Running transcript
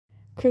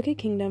Crooked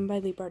Kingdom by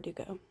Leigh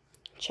Bardugo.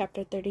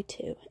 Chapter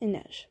 32,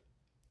 Inej.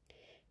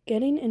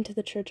 Getting into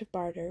the Church of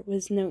Barter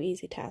was no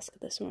easy task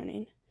this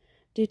morning.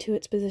 Due to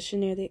its position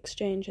near the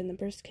exchange and the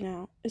Burst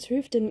Canal, its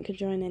roof didn't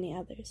conjoin any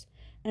others,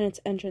 and its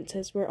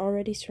entrances were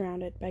already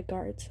surrounded by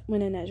guards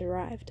when Inej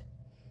arrived.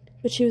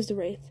 But she was the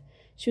Wraith.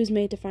 She was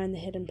made to find the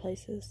hidden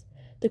places,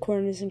 the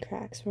corners and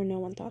cracks where no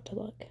one thought to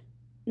look.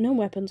 No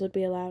weapons would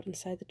be allowed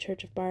inside the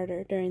Church of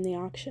Barter during the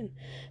auction,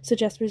 so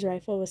Jesper's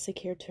rifle was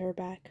secured to her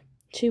back.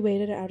 She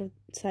waited out of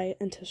sight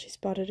until she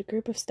spotted a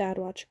group of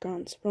Stadwatch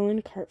grunts rolling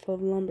a cart full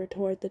of lumber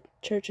toward the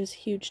church's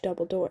huge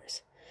double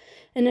doors.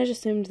 Inej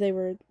assumed they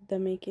were the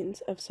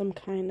makings of some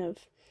kind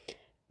of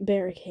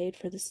barricade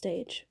for the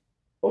stage,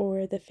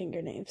 or the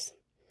finger knaves.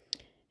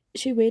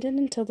 She waited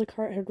until the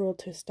cart had rolled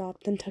to a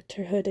stop, then tucked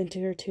her hood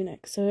into her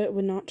tunic so it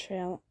would not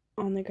trail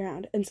on the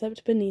ground, and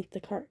slipped beneath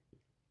the cart.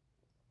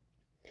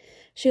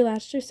 She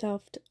latched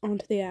herself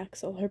onto the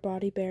axle, her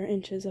body bare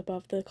inches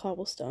above the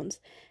cobblestones,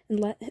 and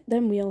let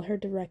them wheel her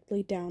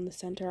directly down the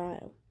center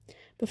aisle.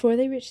 Before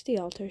they reached the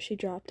altar, she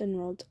dropped and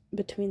rolled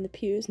between the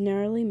pews,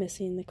 narrowly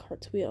missing the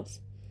cart's wheels.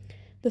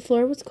 The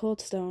floor was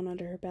cold stone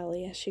under her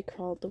belly as she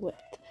crawled the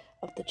width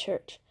of the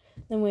church,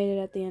 then waited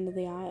at the end of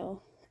the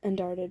aisle and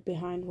darted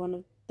behind one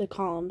of the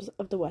columns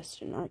of the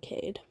western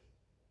arcade.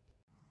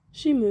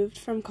 She moved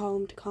from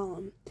column to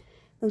column,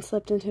 then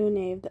slipped into a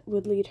nave that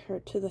would lead her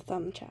to the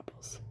thumb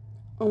chapels.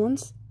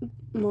 Once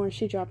more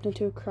she dropped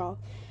into a crawl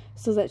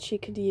so that she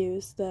could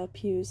use the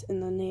pews in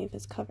the nave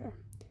as cover.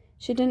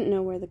 She didn't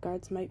know where the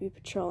guards might be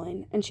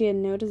patrolling, and she had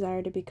no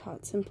desire to be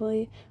caught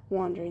simply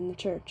wandering the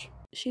church.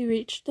 She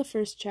reached the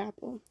first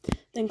chapel,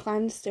 then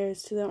climbed the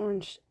stairs to the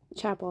orange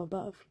chapel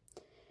above.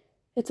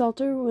 Its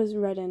altar was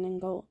reddened in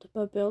gold,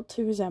 but built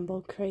to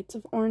resemble crates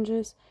of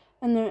oranges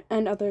and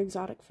other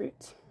exotic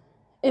fruits.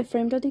 It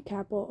framed a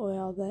decapple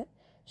oil that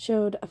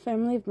showed a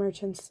family of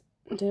merchants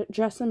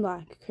dressed in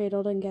black,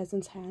 cradled in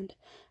Gezin's hand,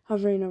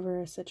 hovering over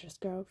a citrus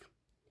grove.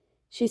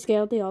 She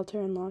scaled the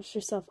altar and launched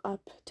herself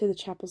up to the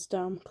chapel's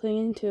dome,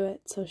 clinging to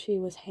it so she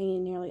was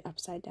hanging nearly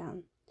upside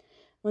down.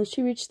 Once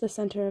she reached the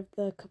center of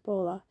the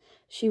cupola,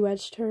 she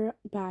wedged her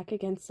back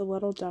against the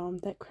little dome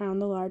that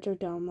crowned the larger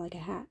dome like a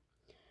hat.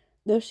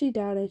 Though she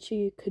doubted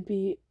she could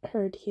be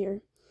heard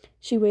here,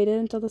 she waited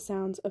until the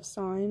sounds of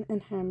sawing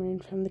and hammering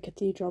from the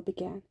cathedral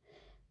began,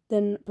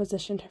 then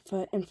positioned her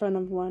foot in front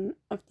of one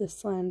of the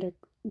slender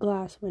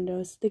glass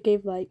windows that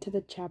gave light to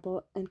the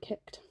chapel and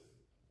kicked.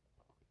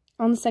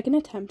 On the second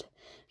attempt,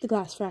 the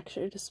glass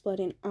fractured,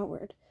 splitting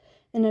outward.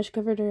 Inej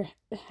covered her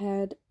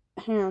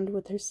hand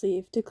with her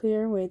sleeve to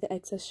clear away the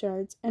excess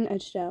shards and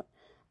edged out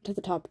to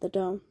the top of the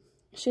dome.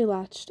 She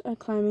latched a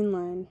climbing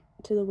line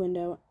to the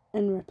window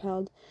and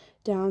rappelled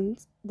down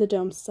the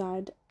dome's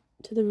side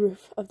to the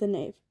roof of the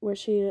nave, where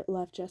she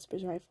left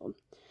Jesper's rifle.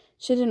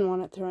 She didn't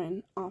want it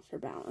throwing off her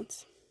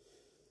balance.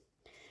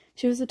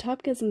 She was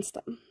atop Gezin's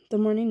thumb. The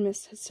morning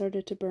mist had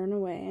started to burn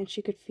away, and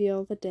she could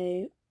feel the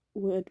day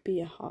would be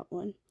a hot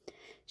one.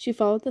 She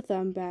followed the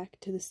thumb back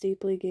to the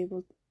steeply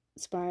gabled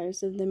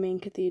spires of the main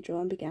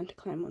cathedral and began to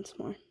climb once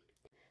more.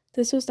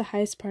 This was the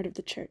highest part of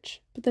the church,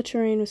 but the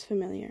terrain was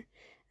familiar,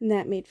 and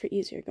that made for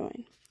easier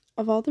going.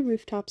 Of all the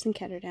rooftops in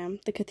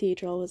Ketterdam, the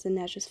cathedral was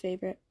Inej's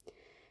favorite.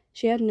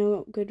 She had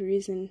no good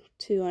reason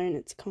to learn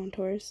its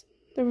contours.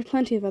 There were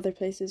plenty of other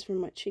places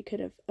from which she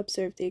could have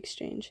observed the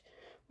exchange,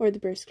 or the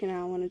Burst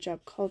Canal when a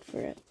job called for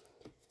it.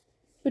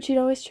 But she'd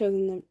always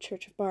chosen the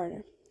Church of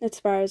Barter. Its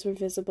spires were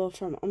visible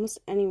from almost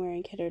anywhere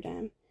in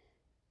Ketterdam.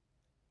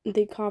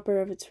 The copper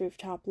of its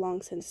rooftop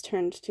long since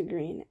turned to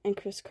green and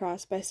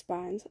crisscrossed by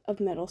spines of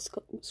metal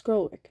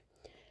scrollwork,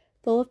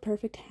 full of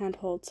perfect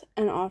handholds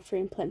and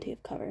offering plenty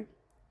of cover.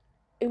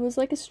 It was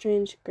like a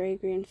strange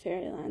gray-green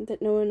fairyland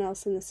that no one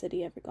else in the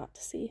city ever got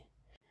to see.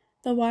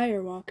 The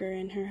wire walker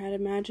in her had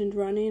imagined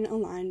running a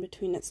line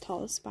between its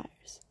tallest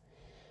spires.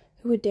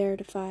 Who would dare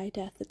defy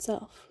death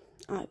itself?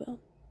 I will.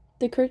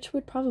 The church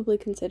would probably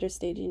consider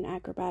staging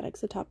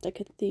acrobatics atop the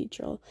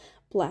cathedral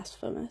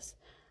blasphemous,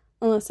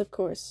 unless, of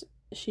course,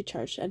 she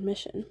charged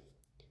admission.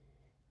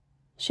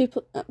 She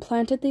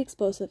planted the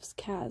explosives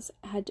Kaz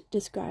had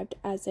described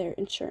as their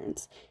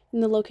insurance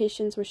in the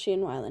locations where she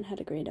and Wylan had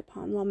agreed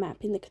upon while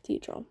mapping the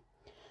cathedral.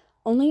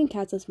 Only in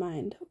Kaz's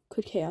mind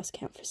could chaos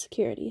count for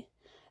security.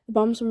 The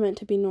bombs were meant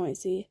to be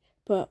noisy,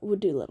 but would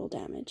do little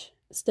damage.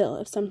 Still,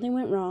 if something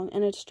went wrong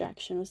and a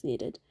distraction was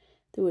needed,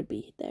 they would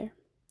be there.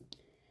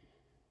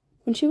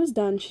 When she was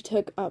done, she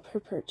took up her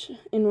perch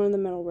in one of the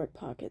metalwork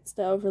pockets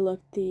that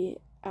overlooked the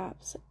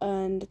apse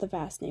and the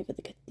vast nave of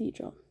the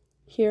cathedral.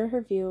 Here,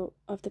 her view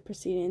of the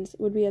proceedings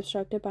would be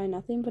obstructed by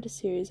nothing but a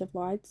series of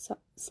wide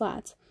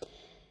slats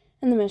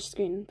and the mesh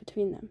screen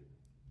between them.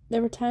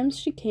 There were times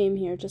she came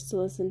here just to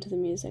listen to the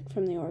music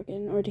from the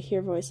organ or to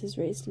hear voices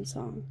raised in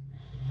song.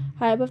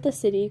 High above the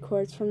city,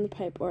 chords from the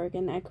pipe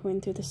organ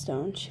echoing through the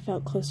stone, she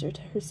felt closer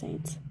to her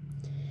saints.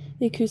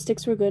 The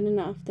acoustics were good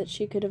enough that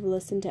she could have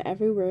listened to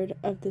every word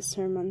of the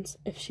sermons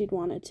if she'd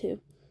wanted to,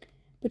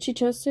 but she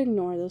chose to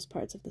ignore those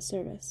parts of the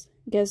service.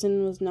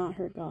 Gezin was not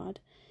her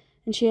god,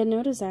 and she had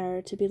no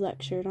desire to be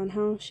lectured on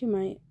how she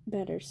might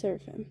better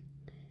serve him.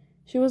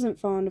 She wasn't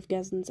fond of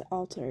Gesn's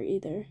altar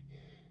either,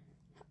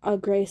 a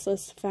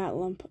graceless fat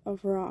lump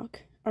of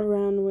rock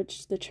around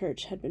which the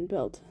church had been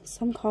built.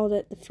 Some called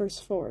it the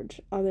first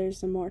forge,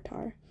 others the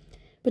mortar,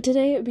 but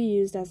today it would be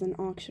used as an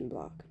auction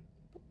block.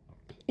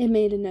 It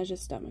made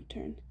Inej's stomach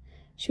turn.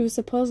 She was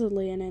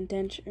supposedly an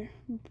indenture,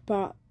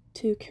 bought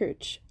to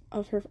Kirch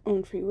of her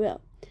own free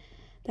will.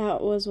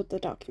 That was what the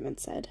document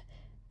said.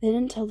 They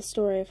didn't tell the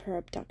story of her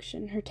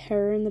abduction, her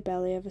terror in the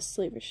belly of a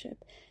slaver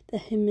ship, the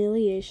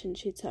humiliation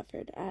she'd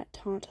suffered at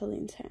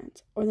Tantaline's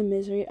hands, or the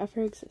misery of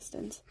her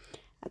existence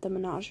at the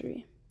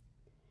menagerie.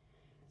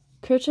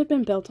 Kirch had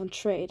been built on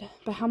trade,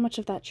 but how much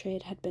of that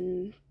trade had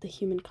been the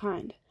human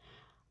kind?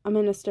 A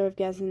minister of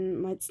Gesn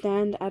might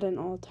stand at an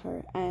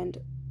altar and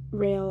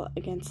rail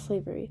against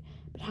slavery,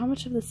 but how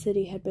much of the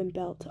city had been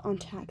built on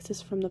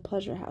taxes from the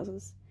pleasure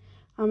houses?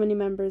 How many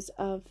members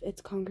of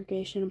its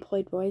congregation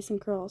employed boys and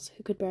girls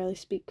who could barely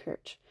speak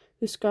Kirch,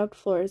 who scrubbed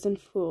floors and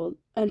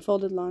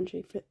folded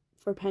laundry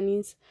for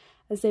pennies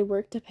as they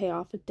worked to pay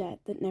off a debt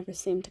that never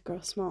seemed to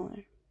grow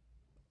smaller?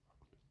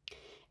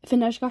 If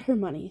Inej got her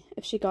money,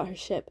 if she got her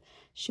ship,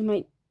 she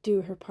might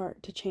do her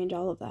part to change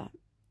all of that.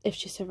 If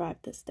she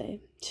survived this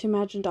day, she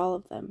imagined all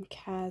of them,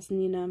 Kaz,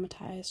 Nina,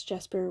 Matthias,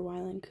 Jesper,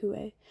 Wylan,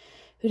 Kue,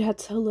 who'd had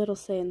so little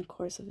say in the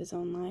course of his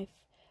own life.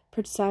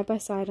 Perched side by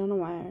side on a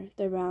wire,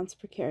 their rounds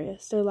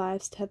precarious, their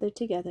lives tethered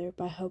together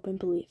by hope and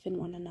belief in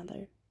one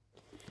another.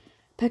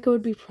 Pekka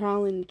would be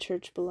prowling the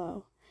church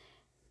below,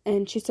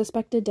 and she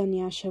suspected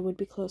Dunyasha would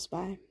be close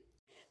by.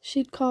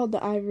 She'd called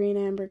the ivory and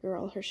amber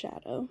girl her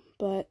shadow,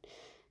 but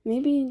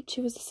maybe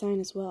she was a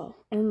sign as well,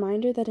 a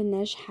reminder that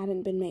Inej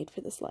hadn't been made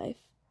for this life,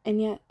 and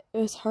yet it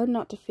was hard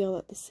not to feel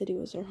that the city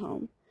was her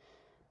home,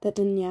 that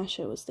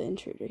Dunyasha was the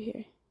intruder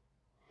here.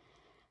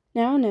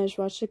 Now Inej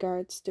watched the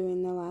guards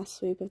doing the last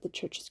sweep of the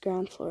church's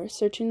ground floor,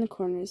 searching the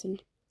corners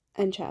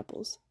and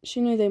chapels. She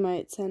knew they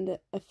might send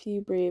a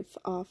few brave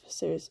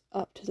officers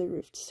up to the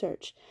roof to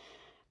search,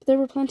 but there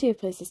were plenty of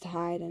places to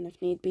hide, and if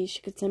need be,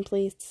 she could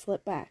simply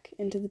slip back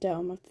into the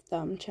dome of the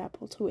Thumb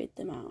Chapel to wait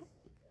them out.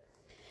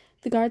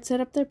 The guards set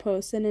up their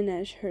posts, and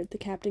Inej heard the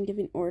captain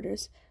giving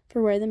orders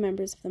for where the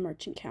members of the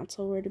Merchant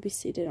Council were to be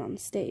seated on the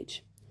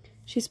stage.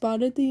 She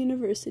spotted the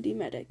university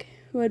medic,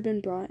 who had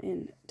been brought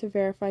in to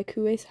verify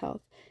Kue's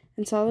health,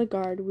 and saw the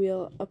guard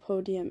wheel a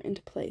podium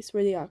into place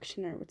where the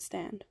auctioneer would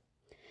stand.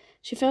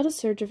 She felt a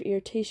surge of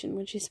irritation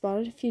when she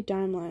spotted a few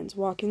dime lions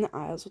walking the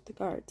aisles with the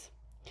guards.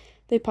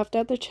 They puffed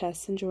out their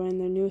chests, enjoying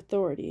their new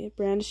authority,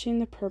 brandishing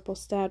the purple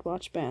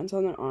Stadwatch bands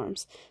on their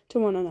arms to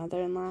one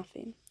another and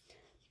laughing.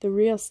 The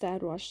real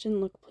Stadwatch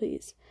didn't look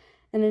pleased,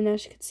 and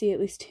Inej could see at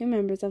least 2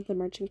 members of the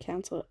Merchant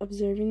Council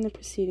observing the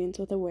proceedings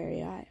with a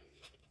wary eye.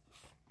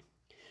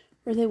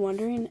 Were they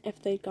wondering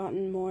if they'd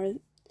gotten more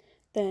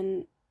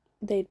than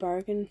they'd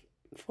bargained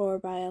for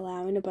by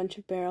allowing a bunch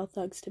of barrel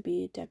thugs to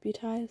be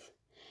deputized?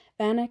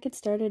 Van Eyck had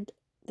started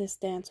this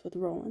dance with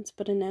Rollins,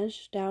 but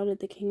Inej doubted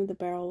the king of the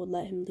barrel would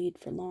let him lead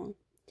for long.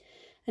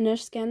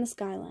 Inej scanned the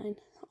skyline,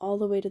 all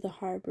the way to the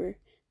harbor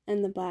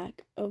and the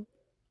black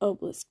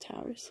obelisk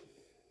towers.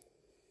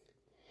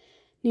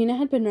 Nina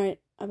had been right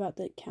about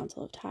the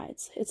Council of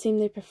Tides. It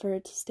seemed they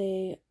preferred to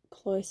stay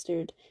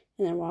cloistered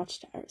in their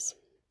watchtowers,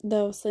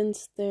 though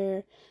since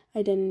their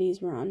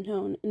identities were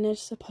unknown, Inej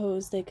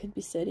supposed they could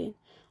be sitting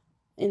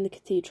in the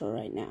cathedral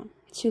right now.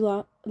 She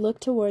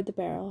looked toward the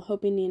barrel,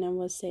 hoping Nina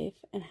was safe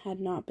and had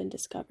not been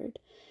discovered,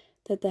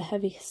 that the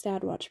heavy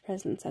Stadwatch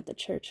presence at the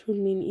church would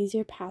mean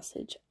easier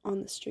passage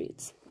on the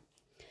streets.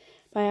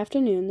 By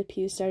afternoon, the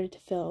pews started to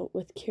fill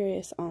with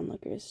curious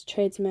onlookers,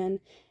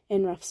 tradesmen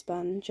in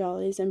rough-spun,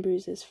 jollies and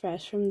bruises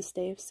fresh from the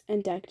staves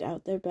and decked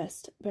out their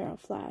best barrel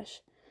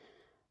flash.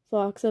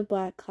 Flocks of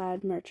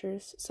black-clad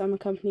merchants, some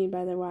accompanied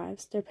by their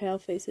wives, their pale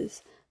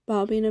faces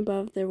bobbing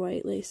above their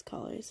white lace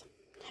collars,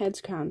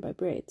 heads crowned by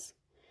braids.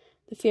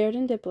 The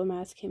Fjerdan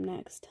diplomats came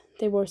next.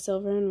 They wore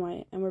silver and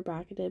white and were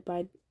bracketed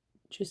by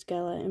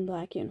Juskela in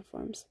black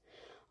uniforms,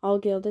 all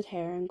gilded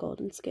hair and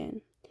golden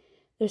skin.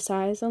 Their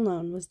size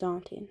alone was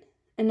daunting.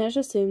 Inej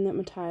assumed that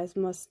Matthias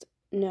must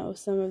know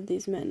some of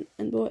these men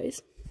and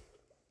boys.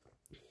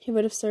 He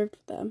would have served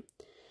with them.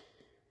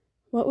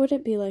 What would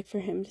it be like for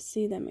him to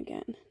see them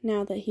again,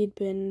 now that he'd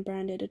been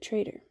branded a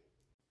traitor?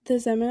 The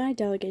Zemeni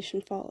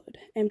delegation followed,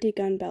 empty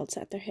gun belts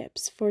at their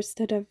hips, forced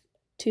to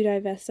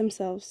divest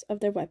themselves of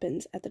their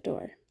weapons at the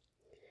door.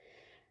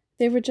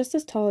 They were just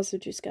as tall as the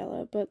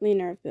Juskela, but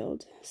leaner of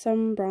build,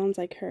 some bronze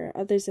like her,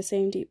 others the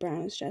same deep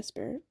brown as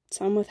Jesper,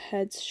 some with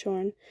heads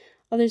shorn,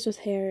 others with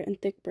hair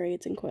and thick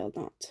braids and coiled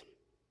knots.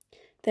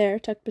 There,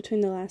 tucked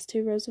between the last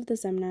 2 rows of the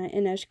Zemeni,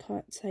 Inej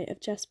caught sight of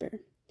Jesper.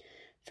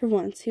 For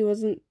once, he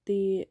wasn't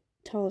the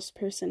tallest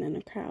person in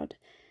a crowd,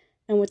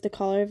 and with the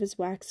collar of his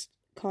waxed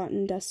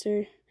cotton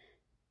duster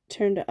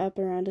turned up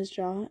around his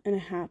jaw and a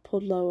hat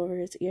pulled low over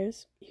his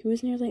ears, he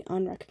was nearly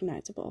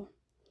unrecognizable.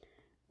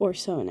 Or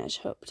so Inej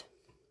hoped.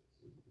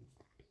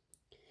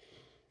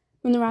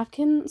 When the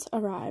Rathkins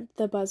arrived,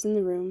 the buzz in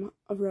the room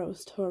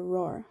arose to a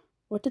roar.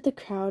 What did the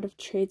crowd of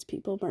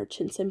tradespeople,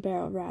 merchants, and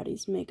barrel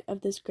rowdies make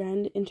of this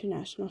grand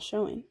international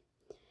showing?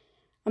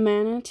 A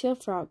man in a teal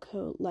frock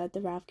coat led the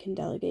Ravkin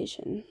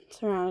delegation,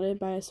 surrounded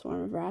by a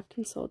swarm of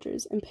Ravkin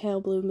soldiers in pale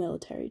blue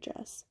military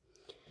dress.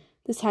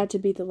 This had to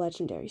be the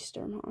legendary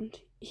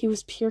Sturmhond. He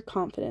was pure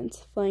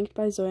confidence, flanked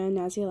by Zoya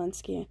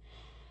Nazielensky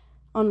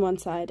on one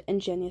side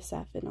and Jenya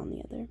Safin on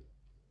the other.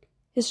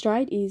 His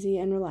stride easy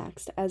and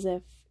relaxed, as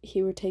if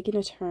he were taking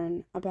a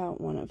turn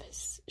about one of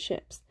his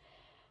ships.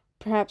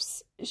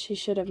 Perhaps she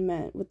should have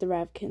met with the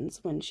Ravkins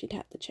when she'd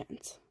had the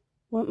chance.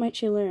 What might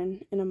she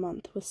learn in a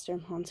month with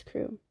Sturmhond's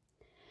crew?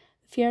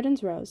 The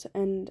Fjerdans rose,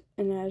 and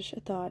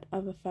Inej thought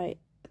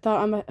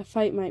a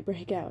fight might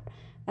break out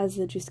as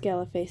the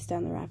Juskela faced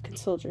down the Ravkin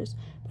soldiers,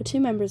 but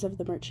two members of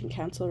the Merchant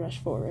Council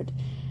rushed forward,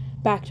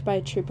 backed by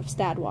a troop of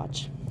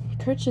Stadwatch.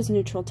 Kerch is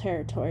neutral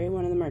territory,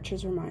 one of the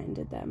Merchers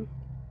reminded them,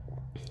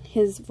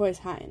 his voice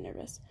high and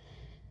nervous.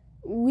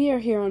 We are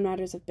here on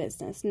matters of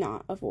business,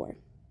 not of war.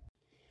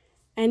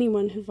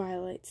 Anyone who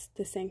violates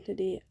the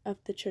sanctity of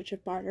the Church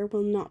of Barter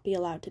will not be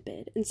allowed to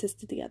bid,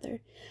 insisted the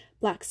other,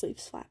 black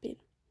sleeves flapping.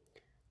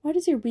 Why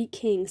does your weak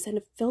king send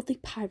a filthy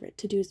pirate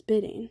to do his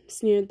bidding?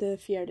 Sneered the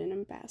Fjerdan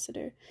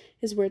ambassador,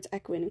 his words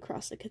echoing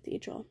across the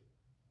cathedral.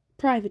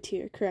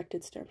 Privateer,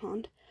 corrected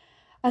Sturmhond.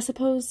 I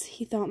suppose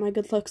he thought my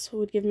good looks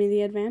would give me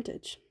the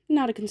advantage.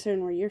 Not a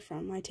concern where you're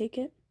from, I take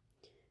it.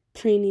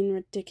 Preening,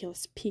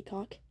 ridiculous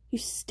peacock. You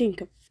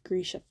stink of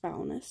Grisha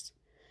foulness.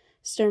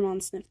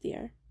 Sturmhond sniffed the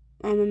air.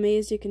 I'm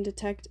amazed you can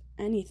detect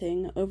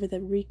anything over the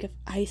reek of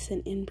ice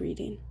and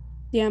inbreeding.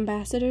 The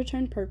ambassador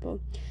turned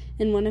purple,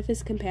 and one of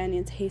his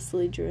companions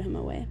hastily drew him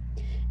away.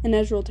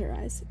 Inej rolled her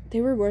eyes.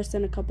 They were worse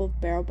than a couple of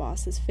barrel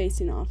bosses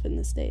facing off on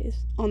the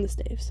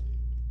staves.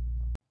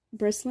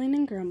 Bristling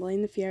and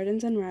grumbling, the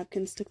Fjerdans and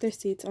Ravkins took their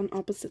seats on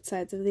opposite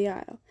sides of the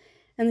aisle,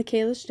 and the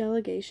Kalish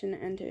delegation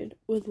entered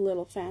with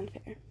little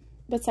fanfare.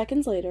 But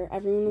seconds later,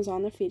 everyone was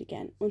on their feet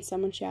again when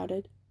someone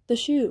shouted, "The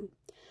shoe!"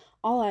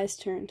 All eyes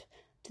turned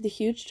to the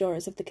huge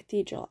doors of the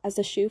cathedral as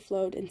the shoe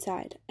flowed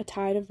inside, a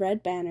tide of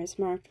red banners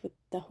marked with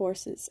the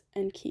horses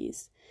and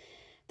keys,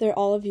 their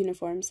olive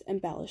uniforms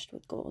embellished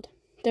with gold.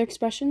 Their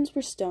expressions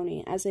were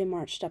stony as they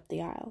marched up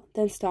the aisle,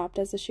 then stopped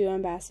as the shoe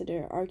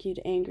ambassador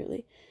argued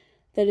angrily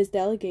that his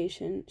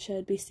delegation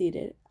should be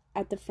seated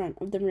at the front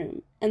of the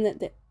room, and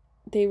that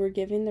they were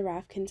giving the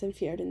Ravkins and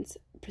Fjerdans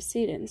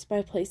precedence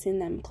by placing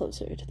them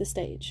closer to the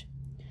stage.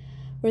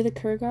 Were the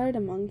Kurgard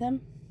among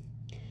them?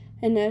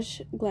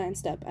 Inej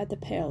glanced up at the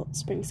pale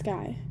spring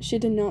sky. She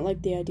did not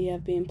like the idea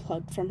of being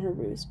plucked from her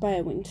roost by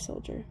a winged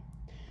soldier.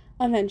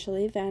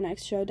 Eventually, Van Eyck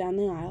strode down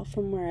the aisle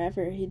from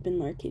wherever he'd been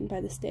lurking by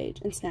the stage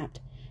and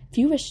snapped, "If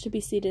you wish to be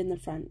seated in the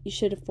front, you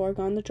should have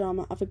foregone the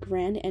drama of a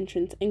grand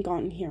entrance and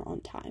gotten here on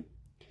time."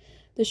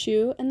 The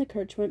shoe and the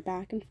Kerch went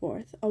back and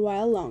forth a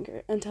while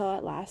longer, until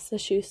at last the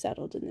shoe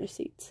settled in their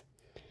seats.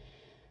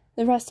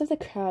 The rest of the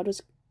crowd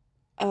was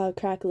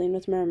crackling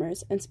with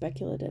murmurs and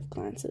speculative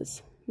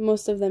glances.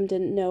 Most of them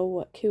didn't know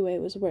what Kuwait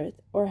was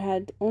worth, or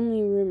had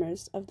only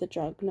rumors of the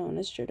drug known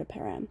as Jurda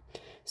Param,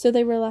 so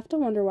they were left to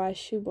wonder why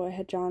Shoeboy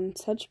had drawn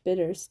such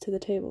bidders to the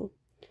table.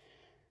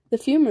 The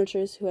few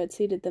merchants who had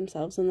seated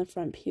themselves in the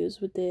front pews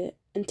with the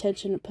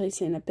intention of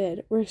placing a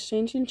bid were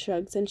exchanging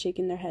shrugs and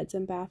shaking their heads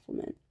in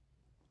bafflement.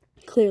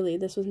 Clearly,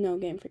 this was no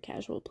game for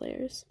casual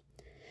players.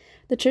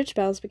 The church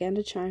bells began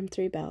to chime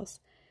 3 bells,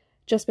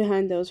 just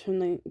behind those from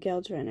the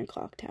Geldrenner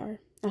clock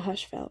tower. A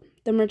hush fell.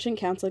 The merchant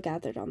council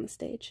gathered on the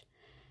stage.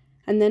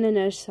 And then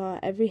Inej saw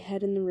every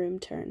head in the room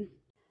turn.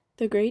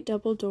 The great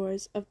double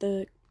doors of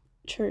the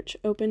church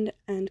opened,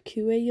 and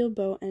Kuwe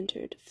Yilbo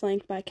entered,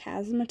 flanked by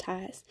Kaz and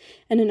Matthias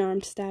and an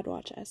armed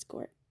Stadwatch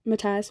escort.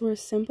 Matthias wore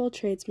simple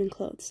tradesman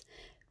clothes,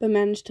 but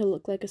managed to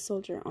look like a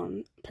soldier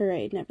on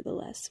parade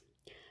nevertheless.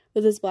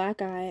 With his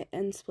black eye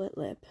and split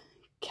lip,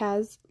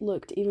 Kaz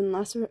looked even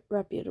less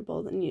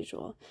reputable than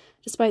usual,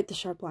 despite the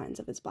sharp lines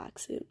of his black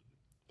suit.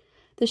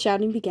 The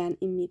shouting began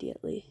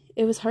immediately.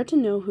 It was hard to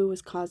know who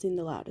was causing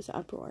the loudest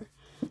uproar.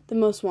 The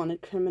most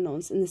wanted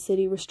criminals in the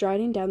city were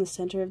striding down the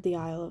center of the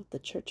aisle of the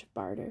Church of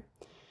Barter.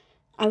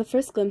 At the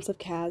first glimpse of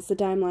Kaz, the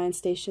dime lion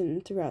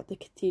stationed throughout the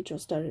cathedral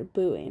started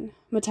booing.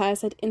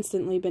 Matthias had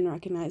instantly been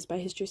recognized by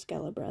his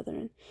Druskella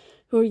brethren,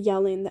 who were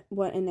yelling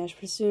what Inej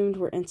presumed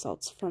were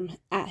insults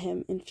at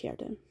him in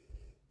Fjerdan.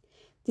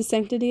 The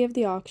sanctity of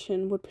the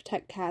auction would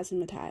protect Kaz and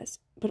Matthias,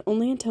 but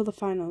only until the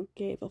final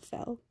gavel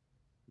fell.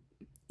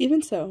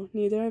 Even so,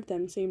 neither of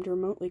them seemed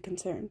remotely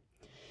concerned.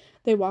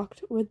 They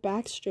walked with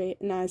backs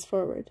straight and eyes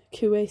forward,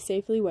 Kuwe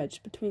safely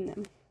wedged between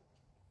them.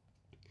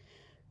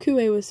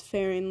 Kuwe was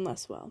faring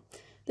less well.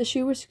 The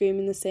shoe were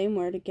screaming the same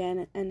word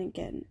again and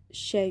again,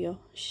 Sheo,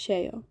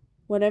 Sheo.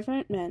 Whatever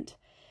it meant,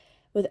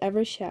 with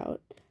every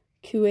shout,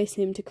 Kuwe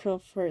seemed to curl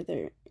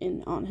further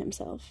in on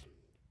himself.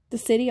 The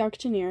city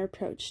auctioneer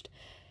approached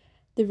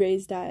the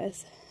raised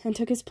dais and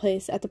took his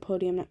place at the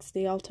podium next to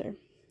the altar.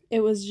 It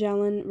was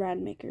Jelen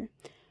Radmaker,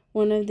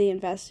 one of the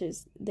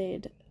investors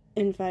they'd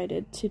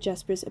invited to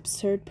Jesper's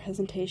absurd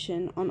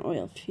presentation on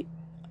oil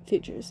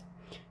futures.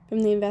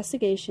 From the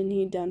investigation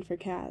he'd done for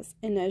Kaz,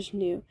 Inej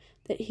knew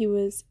that he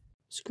was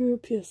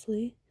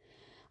scrupulously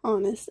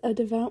honest, a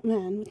devout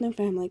man with no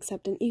family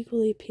except an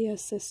equally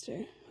pious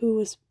sister, who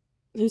was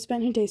who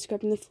spent her day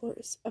scrubbing the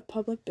floors of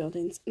public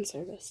buildings in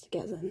service to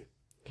Gezin.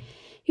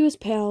 He was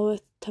pale,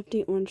 with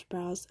tufty orange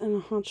brows and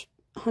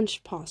a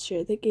hunched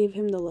posture that gave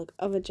him the look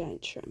of a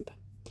giant shrimp.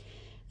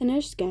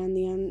 Inej scanned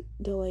the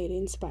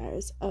undulating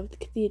spires of the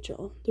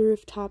cathedral, the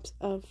rooftops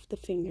of the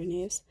finger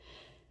naves,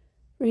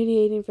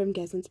 radiating from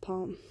Gezin's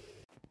palm.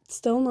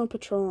 Still no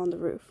patrol on the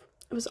roof.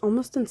 It was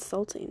almost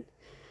insulting.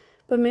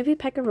 But maybe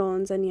Pekka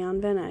Rollins and Jan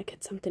Van Eyck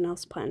had something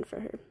else planned for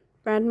her.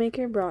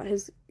 Radmaker brought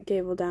his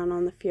gable down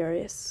on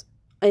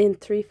in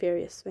 3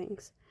 furious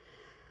swings.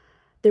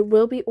 "There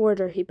will be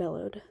order," he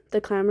bellowed.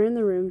 The clamor in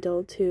the room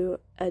dulled to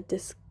a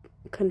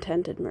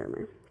discontented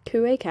murmur.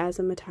 Kue, Kaz,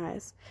 and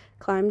Matthias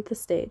climbed the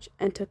stage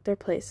and took their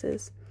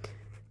places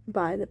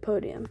by the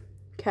podium,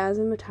 Kaz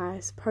and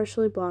Matthias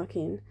partially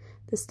blocking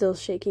the still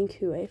shaking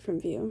Kue from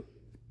view.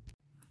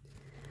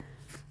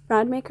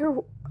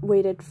 Radmaker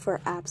waited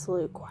for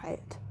absolute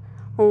quiet.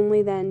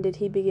 Only then did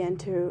he begin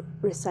to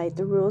recite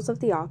the rules of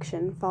the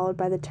auction, followed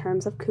by the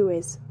terms of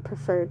Kue's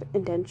preferred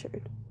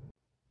indenture.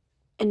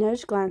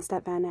 Inej glanced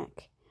at Van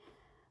Eyck.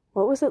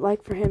 What was it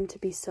like for him to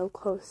be so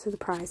close to the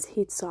prize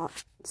he'd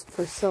sought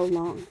for so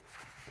long?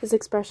 His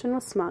expression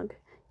was smug,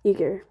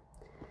 eager.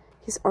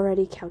 He's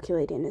already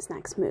calculating his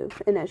next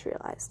move, Inej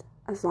realized.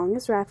 As long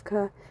as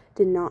Ravka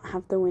did not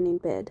have the winning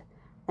bid,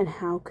 and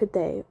how could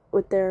they,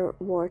 with their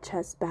war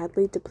chests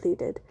badly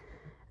depleted?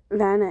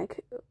 Van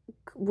Eyck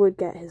would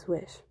get his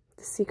wish.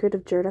 The secret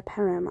of Jurda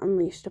Param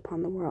unleashed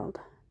upon the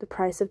world. The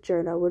price of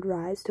Jurda would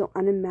rise to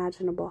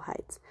unimaginable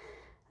heights,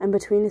 and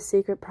between his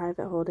secret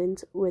private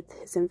holdings with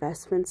his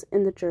investments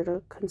in the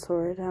Jurda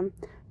Consortium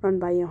run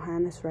by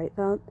Johannes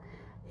Reitveld,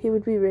 he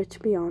would be rich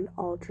beyond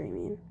all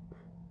dreaming.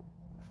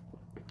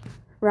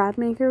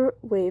 Radmaker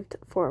waved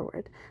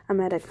forward a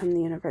medic from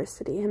the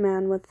university, a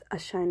man with a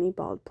shiny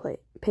bald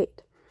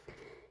pate.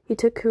 He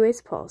took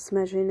Kue's pulse,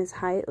 measuring his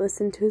height,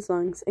 listened to his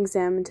lungs,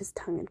 examined his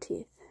tongue and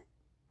teeth.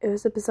 It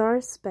was a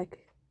bizarre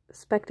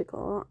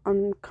spectacle,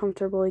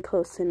 uncomfortably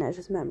close to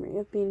Inej's memory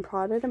of being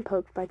prodded and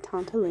poked by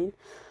Tantaline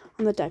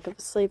on the deck of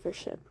a slaver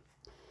ship.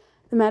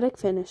 The medic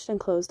finished and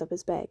closed up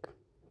his bag.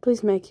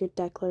 "Please make your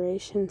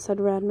declaration," said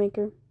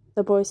Radmaker.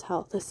 "The boy's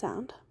health is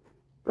sound."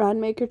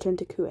 Radmaker turned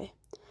to Kue.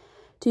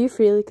 "Do you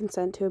freely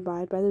consent to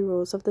abide by the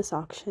rules of this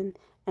auction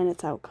and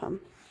its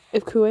outcome?"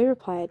 If Kue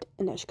replied,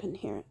 Inej couldn't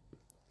hear it.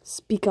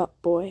 "Speak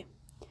up, boy."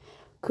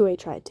 Kue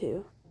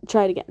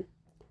tried again.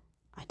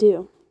 "I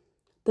do."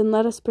 "Then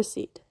let us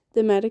proceed."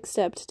 The medic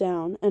stepped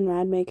down, and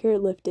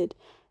Radmaker lifted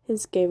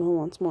his gavel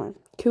once more.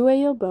 Kue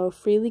Yilbo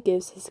freely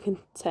gives his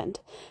consent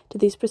to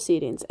these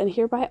proceedings, and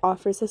hereby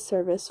offers his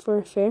service for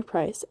a fair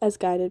price, as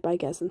guided by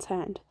Gezin's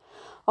hand.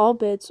 All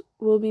bids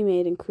will be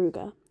made in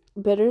Kruga.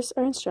 Bidders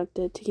are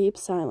instructed to keep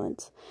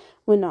silence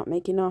when not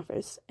making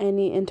offers.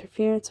 Any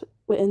interference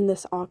in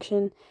this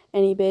auction,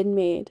 any bid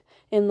made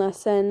in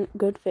less than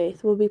good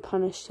faith, will be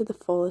punished to the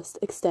fullest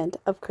extent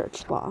of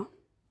Kirch law.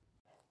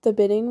 The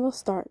bidding will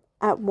start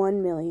at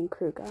 1,000,000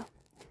 Kruga.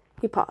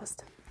 He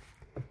paused.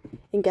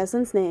 "In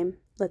Gezin's name,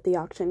 let the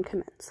auction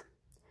commence."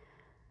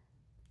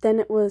 Then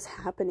it was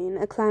happening,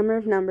 a clamor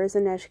of numbers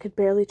Inej could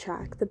barely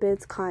track, the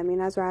bids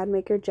climbing as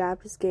Radmaker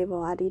jabbed his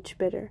gavel at each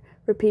bidder,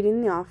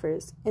 repeating the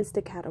offers in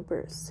staccato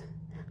bursts.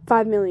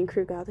 5,000,000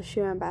 Kruga, the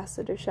shoe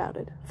ambassador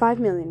shouted.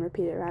 5,000,000,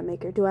 repeated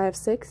Radmaker. "Do I have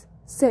 6?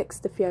 6,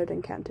 the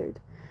Fjordan countered.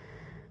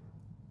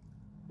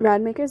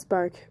 Radmaker's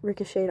bark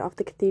ricocheted off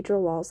the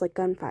cathedral walls like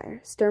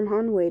gunfire.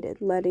 Sturmhorn waited,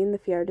 letting the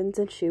Fjordans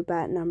and shoe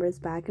bat numbers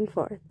back and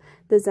forth,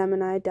 the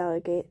Zemeni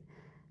delegate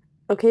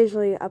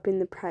occasionally upping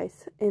the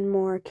price in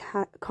more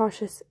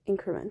cautious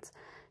increments,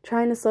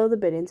 trying to slow the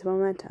bidding's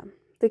momentum.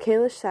 The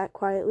Kalish sat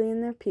quietly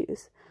in their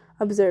pews,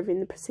 observing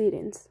the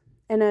proceedings.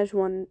 Inej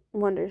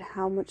wondered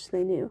how much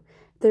they knew,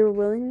 if they were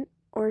willing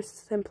or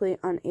simply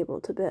unable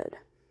to bid.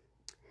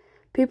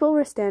 People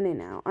were standing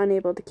now,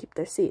 unable to keep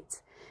their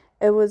seats.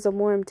 It was a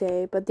warm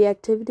day, but the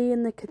activity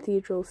in the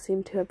cathedral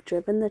seemed to have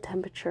driven the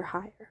temperature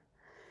higher.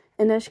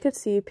 Inej could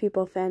see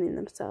people fanning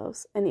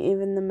themselves, and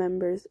even the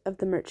members of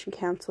the merchant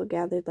council,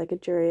 gathered like a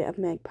jury of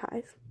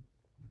magpies,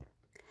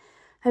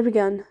 had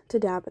begun to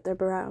dab at their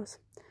brows.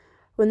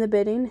 When the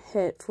bidding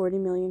hit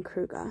 40,000,000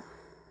 Kruga,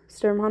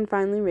 Sturmhorn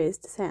finally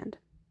raised his hand.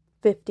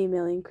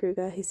 50,000,000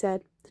 Kruga, he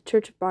said. The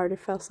Church of Barder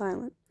fell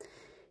silent.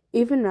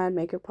 Even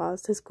Radmaker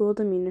paused, his cool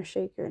demeanor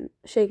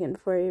shaken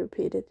before he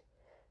repeated,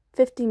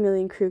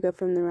 50,000,000 Kruga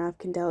from the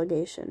Ravkan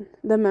delegation.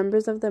 The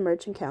members of the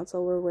merchant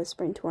council were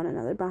whispering to one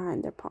another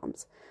behind their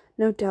palms,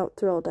 no doubt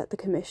thrilled at the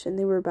commission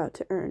they were about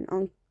to earn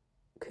on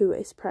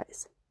Kue's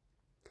price.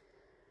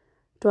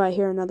 "Do I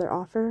hear another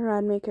offer?"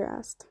 Radmaker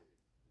asked.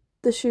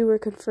 The Shu were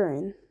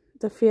conferring.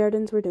 The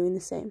Fjordans were doing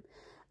the same,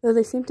 though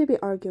they seemed to be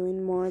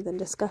arguing more than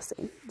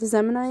discussing. The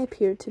Zemeni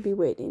appeared to be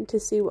waiting to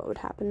see what would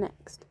happen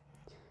next.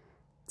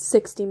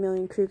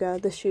 60,000,000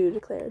 Kruga, the Shu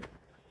declared.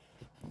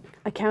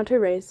 A counter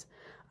raise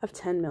of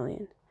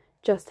 10,000,000,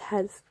 just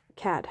as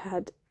Kat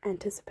had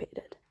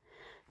anticipated.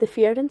 The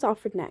Fjordans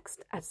offered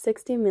next, at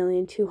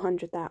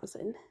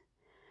 60,200,000.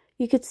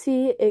 You could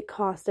see it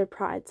cost their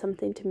pride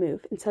something to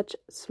move in such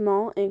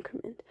small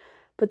increment,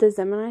 but the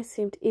Zemini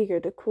seemed eager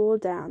to cool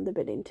down the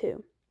bidding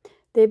too.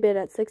 They bid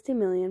at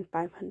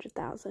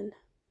 $60,500,000.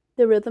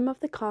 The rhythm of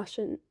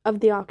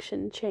the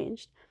auction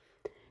changed,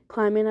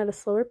 climbing at a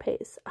slower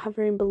pace,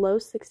 hovering below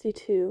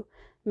 62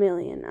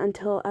 million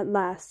until at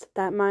last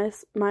that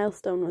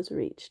milestone was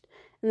reached,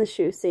 and the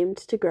shoe seemed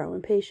to grow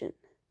impatient.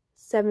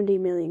 70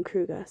 million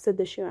Kruger, said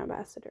the shoe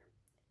ambassador.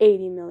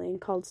 80 million,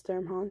 called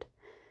Sturmhond.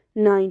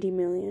 90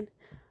 million.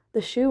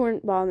 The shoe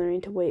weren't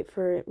bothering to wait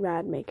for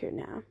Radmaker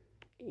now.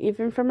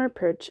 Even from her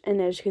perch,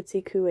 Inej could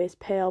see Kuwei's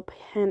pale,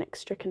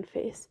 panic-stricken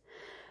face.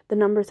 The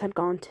numbers had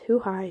gone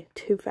too high,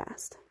 too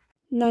fast.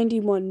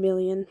 91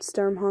 million,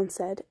 Sturmhond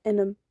said, in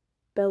a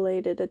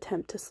belated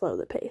attempt to slow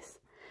the pace.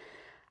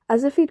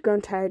 As if he'd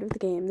grown tired of the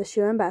game, the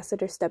shoe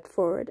ambassador stepped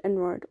forward and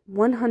roared,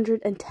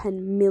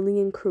 110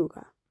 million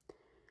Kruger.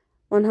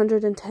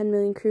 110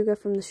 million Kruger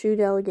from the shoe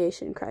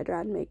delegation, cried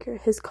Radmaker,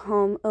 his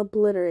calm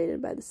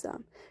obliterated by the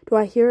sum. Do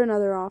I hear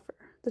another offer?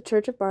 The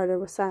Church of Barter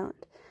was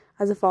silent,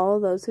 as if all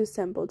of those who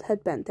assembled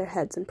had bent their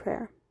heads in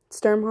prayer.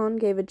 Sturmhond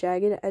gave a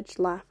jagged-edged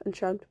laugh and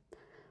shrugged.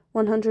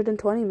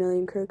 120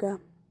 million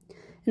Kruger.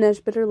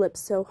 Inej bit her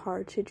lips so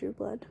hard she drew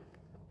blood.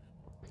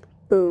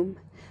 Boom.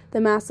 The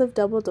massive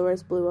double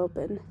doors blew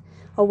open.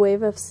 A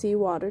wave of sea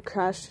water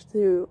crashed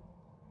through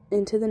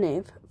into the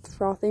nave,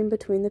 frothing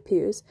between the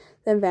pews,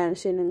 then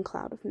vanishing in a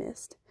cloud of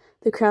mist.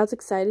 The crowd's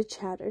excited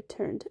chatter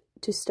turned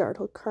to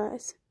startled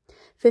cries.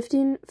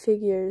 15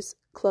 figures,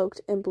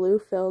 cloaked in blue,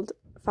 filed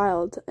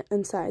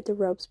inside, the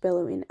ropes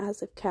billowing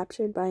as if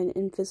captured by an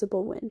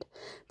invisible wind,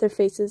 their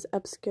faces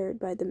obscured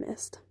by the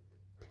mist.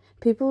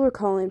 People were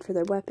calling for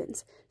their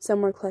weapons.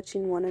 Some were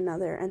clutching one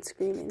another and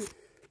screaming.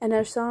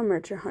 Inej saw a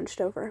mercer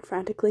hunched over,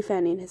 frantically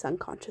fanning his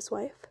unconscious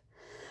wife.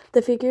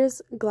 The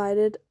figures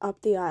glided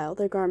up the aisle,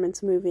 their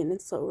garments moving in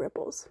slow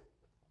ripples.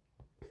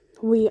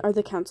 We are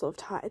the Council of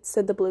Tides,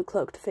 said the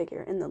blue-cloaked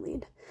figure in the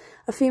lead.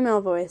 A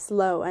female voice,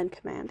 low and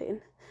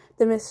commanding.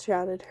 The mist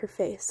shrouded her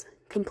face,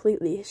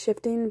 completely,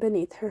 shifting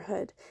beneath her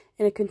hood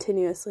in a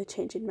continuously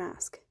changing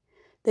mask.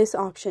 This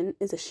auction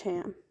is a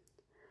sham.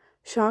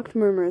 Shocked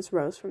murmurs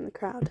rose from the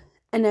crowd.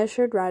 Inej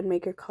heard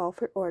Radmaker call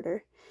for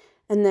order,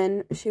 and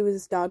then she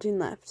was dodging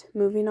left,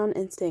 moving on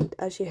instinct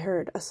as she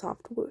heard a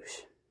soft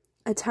whoosh.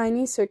 A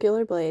tiny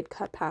circular blade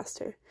cut past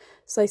her,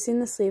 slicing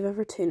the sleeve of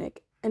her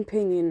tunic and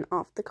pinging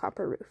off the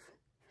copper roof.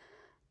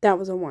 That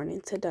was a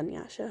warning, said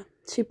Dunyasha.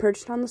 She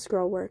perched on the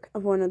scrollwork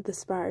of one of the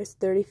spires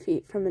 30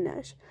 feet from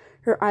Inej,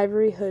 her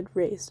ivory hood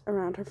raised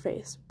around her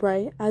face,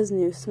 bright as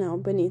new snow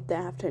beneath the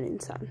afternoon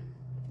sun.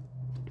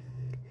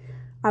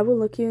 I will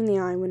look you in the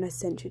eye when I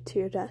send you to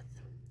your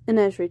death.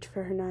 Inej reached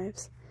for her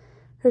knives.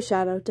 Her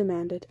shadow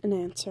demanded an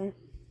answer.